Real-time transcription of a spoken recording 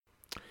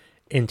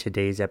In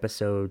today's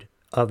episode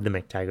of the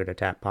McTaggart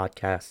Attack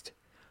podcast,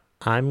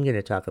 I'm going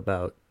to talk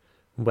about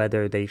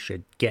whether they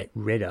should get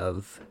rid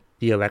of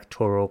the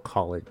Electoral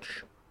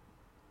College.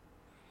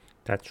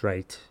 That's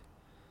right.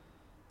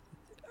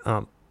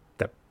 The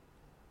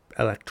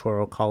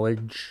Electoral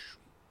College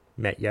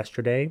met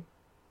yesterday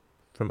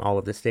from all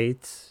of the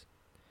states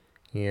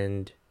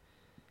and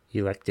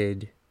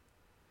elected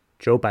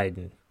Joe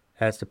Biden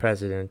as the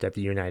President of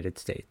the United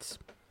States.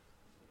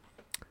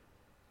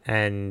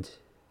 And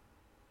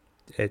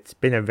it's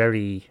been a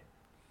very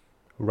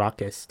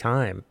raucous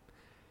time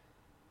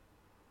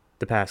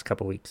the past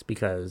couple weeks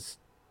because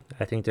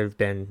I think there have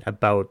been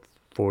about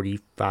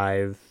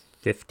 45,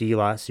 50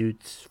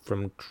 lawsuits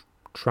from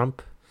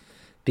Trump,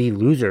 the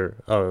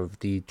loser of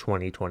the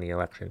 2020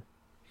 election,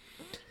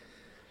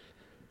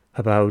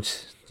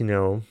 about,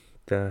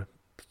 the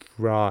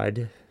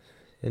fraud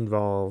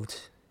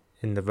involved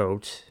in the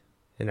vote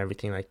and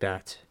everything like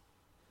that.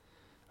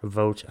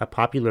 A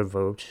popular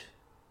vote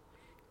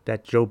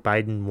that Joe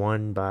Biden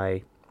won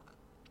by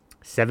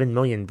 7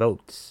 million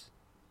votes.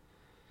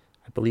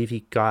 I believe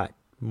he got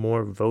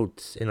more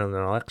votes in an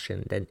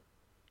election than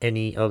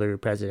any other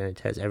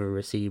president has ever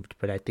received,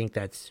 but I think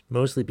that's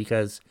mostly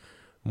because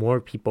more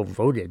people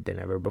voted than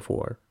ever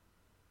before.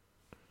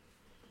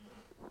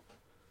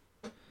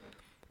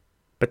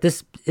 But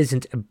this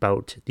isn't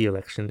about the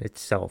election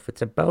itself.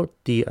 It's about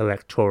the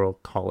Electoral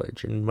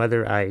College and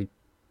whether I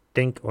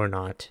think or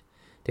not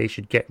they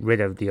should get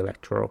rid of the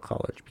Electoral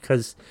College.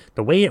 Because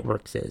the way it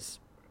works is,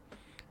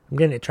 I'm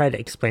going to try to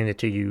explain it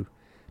to you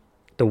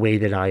the way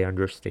that I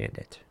understand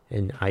it.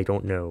 And I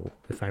don't know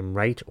if I'm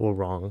right or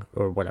wrong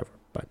or whatever.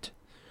 But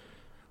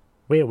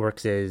the way it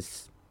works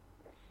is,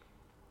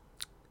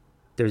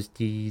 there's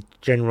the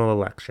general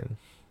election,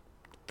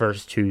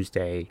 first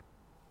Tuesday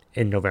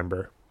in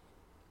November,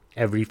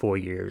 every 4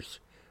 years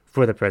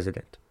for the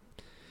president.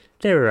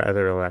 There are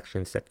other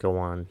elections that go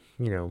on,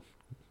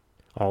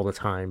 all the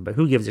time, but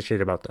who gives a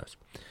shit about those?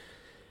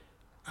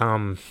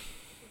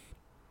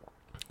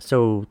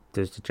 So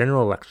there's the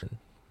general election,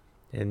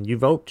 and you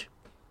vote.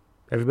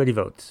 Everybody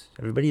votes.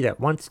 Everybody that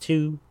wants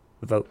to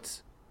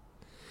votes.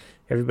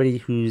 Everybody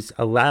who's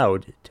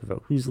allowed to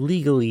vote, who's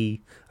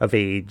legally of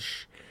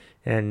age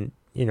and,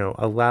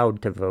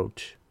 allowed to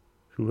vote,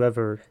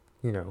 whoever,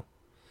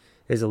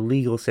 is a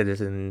legal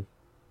citizen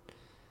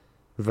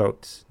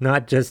votes.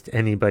 Not just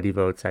anybody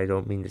votes. I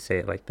don't mean to say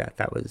it like that.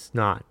 That was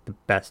not the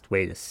best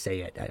way to say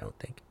it, I don't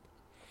think.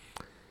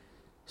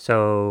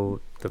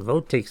 So the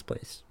vote takes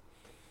place.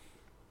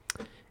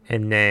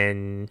 And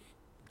then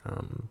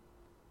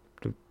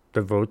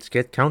the votes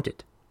get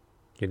counted,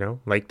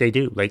 like they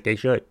do, like they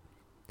should.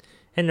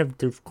 And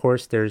of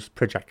course, there's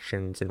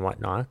projections and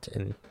whatnot.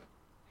 And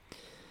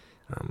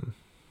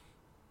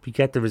we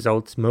get the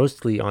results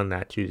mostly on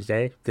that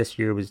Tuesday. This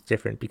year was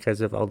different because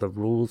of all the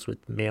rules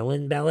with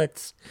mail-in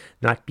ballots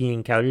not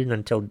being counted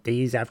until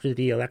days after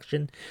the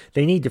election.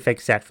 They need to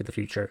fix that for the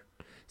future.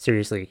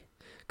 Seriously.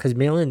 Because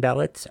mail-in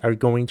ballots are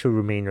going to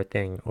remain a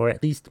thing. Or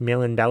at least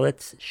mail-in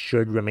ballots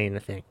should remain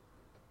a thing.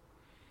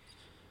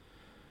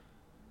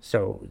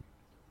 So,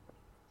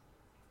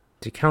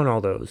 to count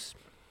all those,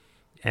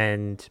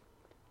 and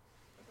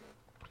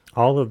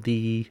all of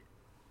the,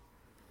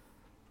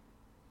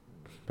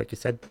 like I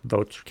said,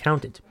 votes are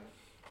counted.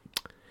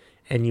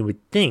 And you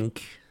would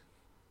think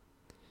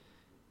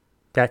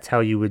that's how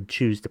you would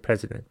choose the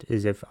president,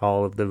 is if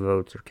all of the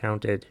votes are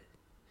counted.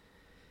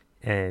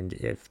 And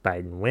if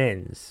Biden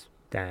wins,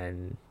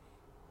 then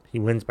he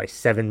wins by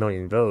 7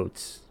 million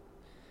votes,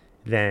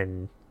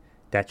 then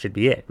that should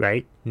be it,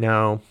 right?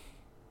 No,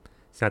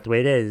 it's not the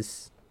way it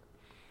is.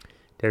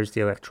 There's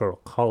the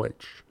Electoral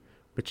College,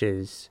 which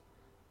is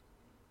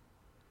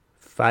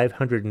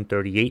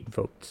 538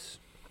 votes.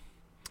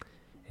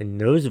 And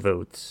those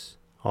votes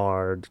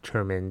are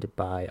determined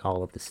by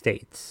all of the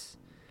states.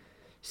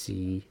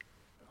 See,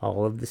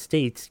 all of the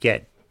states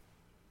get,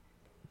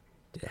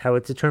 how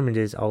it's determined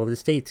is all of the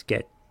states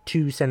get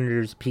 2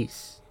 senators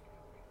apiece.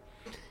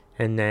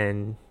 And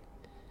then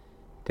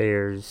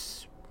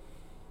there's,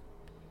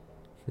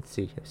 let's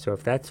see, so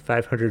if that's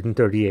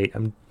 538,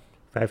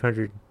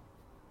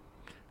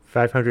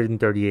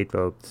 538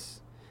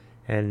 votes,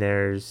 and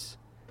there's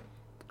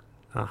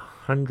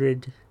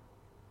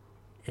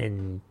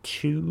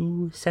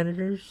 102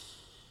 senators,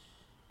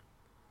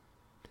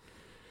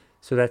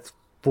 so that's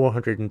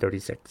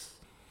 436.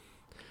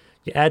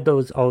 You add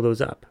all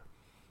those up.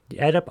 You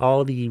add up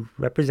all the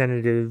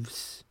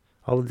representatives,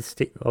 all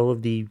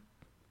of the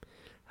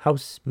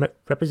House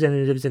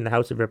representatives in the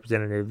House of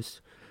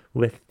Representatives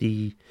with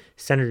the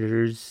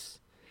senators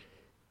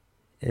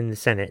in the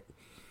Senate,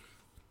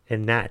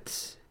 and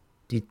that's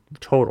the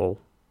total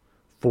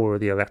for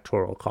the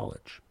Electoral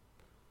College.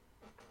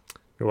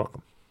 You're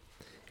welcome.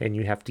 And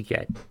you have to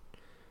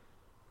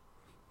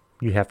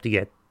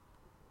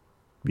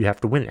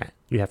win that.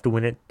 You have to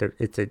win it.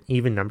 It's an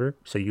even number,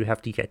 so you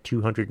have to get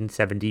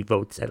 270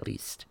 votes at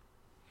least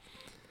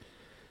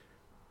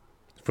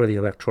for the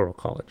Electoral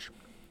College.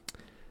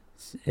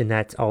 And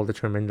that's all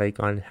determined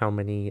on how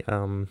many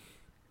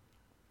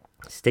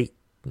state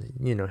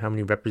how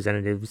many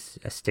representatives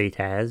a state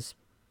has,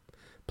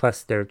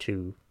 plus their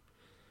 2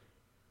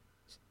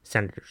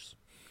 senators.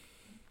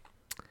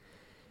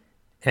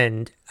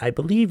 And I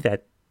believe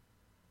that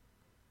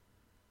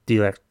the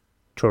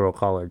Electoral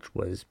College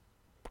was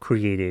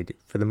created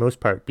for the most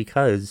part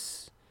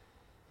because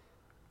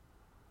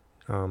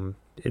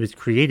it was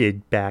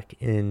created back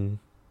in,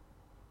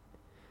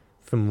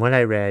 from what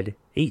I read,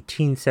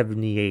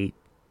 1878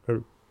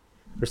 or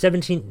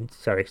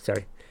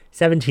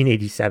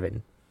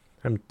 1787.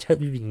 I'm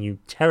telling you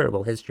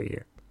terrible history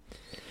here.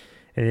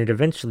 And it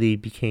eventually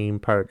became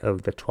part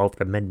of the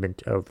 12th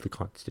Amendment of the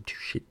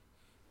Constitution.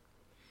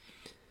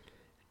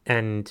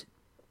 And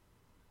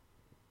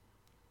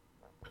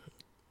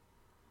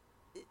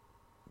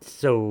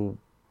so,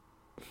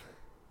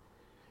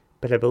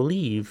 but I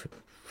believe,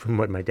 from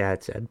what my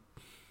dad said,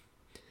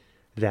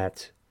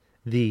 that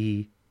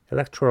the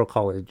Electoral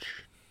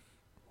College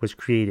was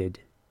created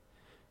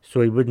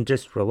so he wouldn't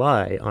just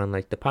rely on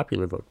like the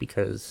popular vote,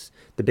 because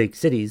the big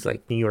cities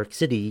like New York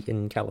City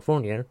in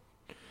California,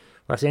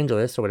 Los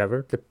Angeles or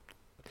whatever, the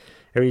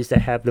areas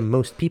that have the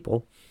most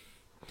people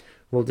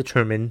will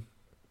determine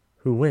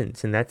who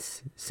wins, and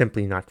that's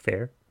simply not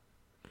fair.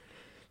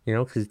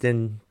 Because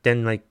then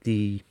like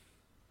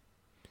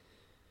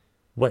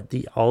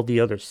all the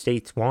other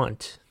states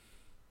want,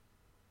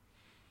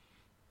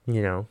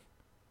 won't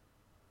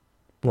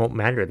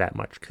matter that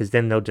much, because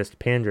then they'll just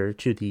pander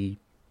to the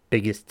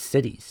biggest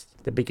cities,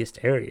 the biggest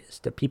areas,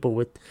 the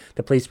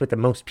place with the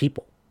most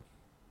people.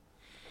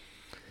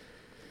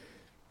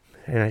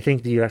 And I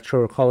think the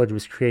Electoral College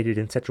was created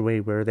in such a way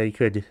where they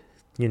could,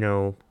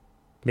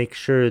 make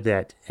sure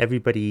that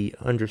everybody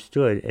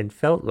understood and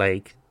felt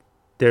like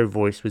their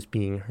voice was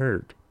being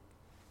heard.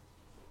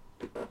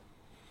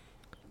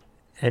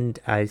 And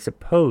I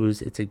suppose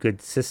it's a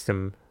good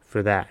system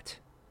for that.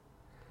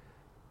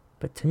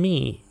 But to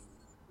me,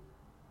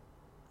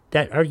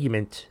 that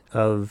argument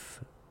of,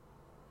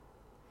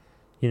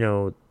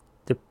 the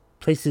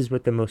places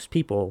with the most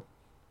people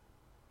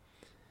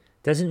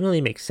doesn't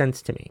really make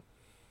sense to me.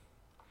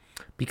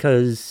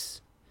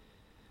 Because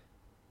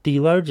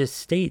the largest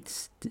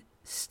states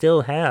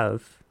still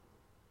have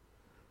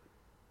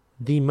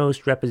the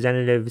most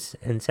representatives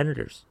and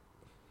senators.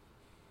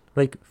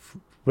 Like,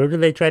 where do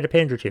they try to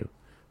pander to?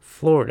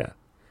 Florida,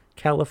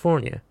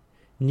 California,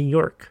 New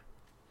York,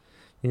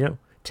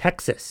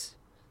 Texas,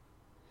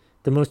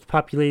 the most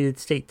populated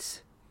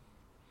states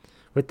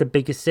with the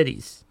biggest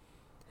cities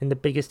in the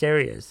biggest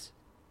areas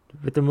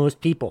with the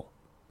most people.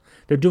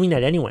 They're doing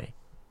that anyway.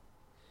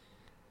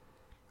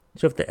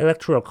 So if the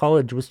Electoral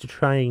College was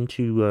trying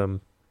to,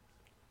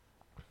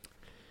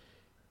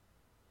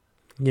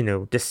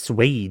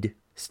 dissuade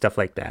stuff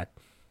like that,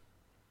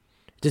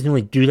 it doesn't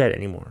really do that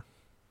anymore.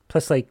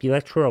 Plus, like, the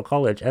Electoral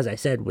College, as I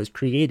said, was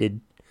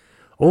created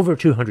over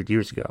 200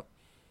 years ago.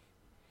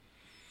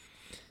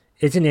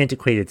 It's an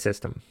antiquated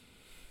system.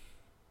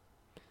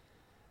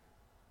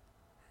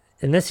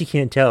 Unless you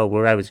can't tell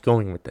where I was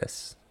going with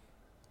this,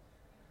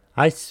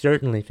 I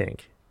certainly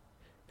think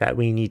that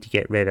we need to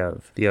get rid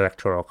of the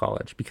Electoral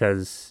College,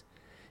 because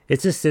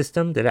it's a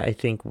system that I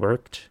think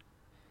worked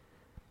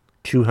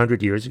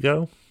 200 years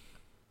ago.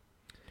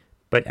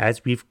 But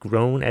as we've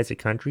grown as a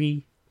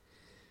country,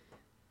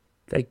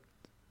 I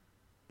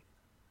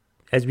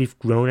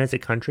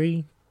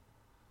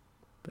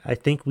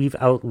think we've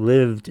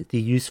outlived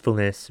the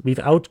usefulness. We've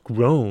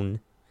outgrown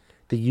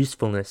the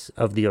usefulness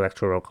of the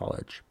Electoral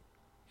College.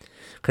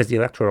 Because the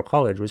Electoral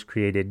College was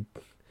created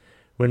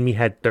when we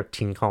had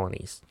 13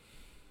 colonies.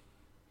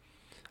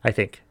 I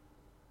think.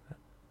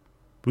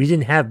 We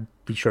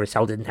sure as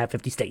hell didn't have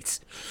 50 states.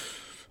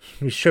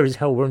 We sure as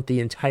hell weren't the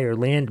entire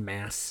land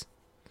mass.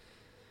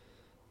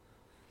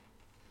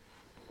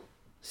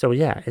 So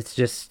yeah, it's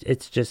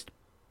just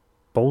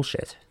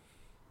bullshit.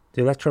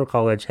 The Electoral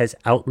College has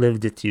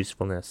outlived its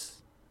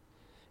usefulness.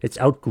 It's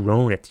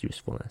outgrown its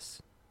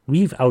usefulness.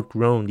 We've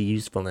outgrown the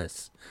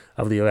usefulness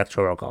of the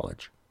Electoral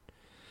College.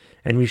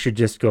 And we should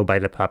just go by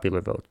the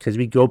popular vote, because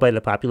we go by the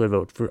popular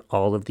vote for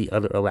all of the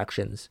other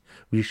elections.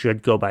 We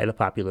should go by the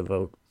popular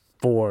vote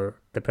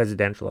for the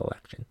presidential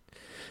election.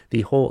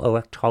 The whole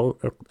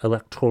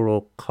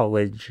electoral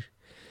college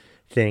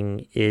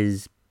thing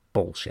is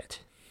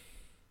bullshit.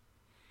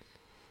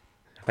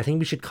 I think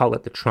we should call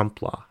it the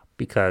Trump law,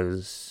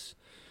 because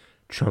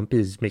Trump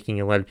is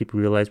making a lot of people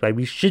realize why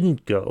we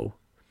shouldn't go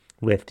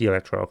with the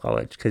Electoral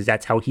College, because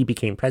that's how he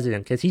became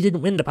president, because he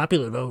didn't win the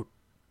popular vote.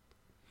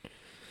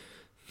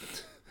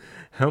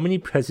 How many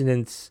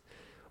presidents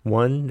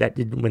won that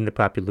didn't win the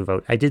popular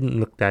vote? I didn't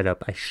look that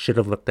up. I should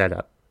have looked that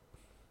up.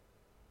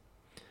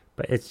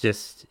 But it's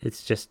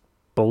just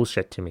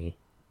bullshit to me.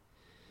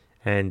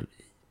 And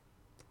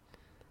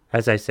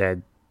as I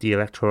said, the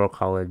Electoral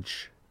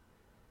College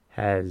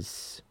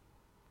has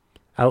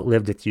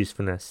outlived its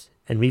usefulness,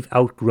 and we've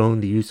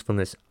outgrown the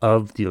usefulness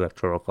of the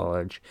Electoral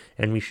College,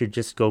 and we should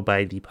just go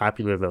by the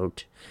popular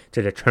vote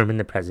to determine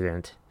the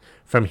president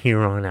from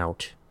here on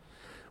out.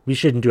 We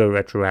shouldn't do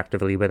it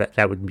retroactively, but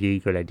that would be a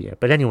good idea.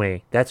 But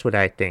anyway, that's what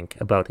I think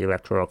about the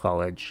Electoral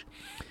College.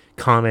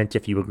 comment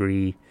if you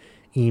agree.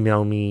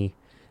 Email me,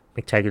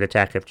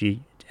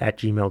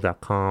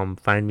 mctaggartattack@gmail.com.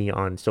 Find me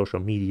on social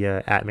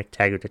media at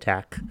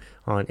mctaggartattack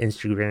on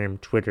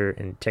Instagram, Twitter,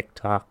 and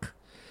TikTok.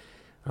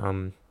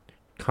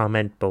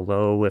 Comment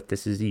below if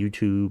this is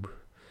YouTube,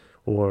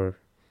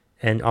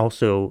 and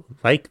also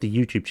like the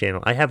YouTube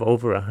channel. I have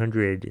over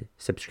 100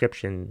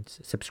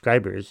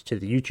 subscribers to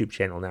the YouTube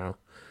channel now.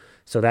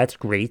 So that's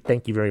great.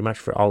 Thank you very much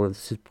for all of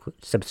the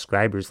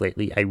subscribers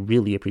lately. I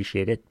really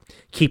appreciate it.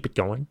 Keep it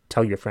going.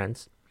 Tell your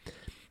friends.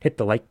 Hit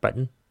the like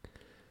button,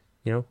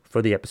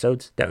 for the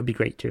episodes. That would be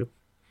great too.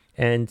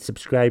 And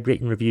subscribe,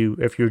 rate, and review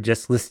if you're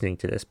just listening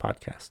to this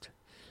podcast.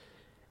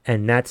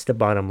 And that's the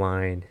bottom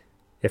line.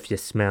 If you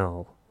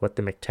smell what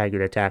the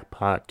McTaggart Attack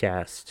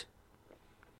podcast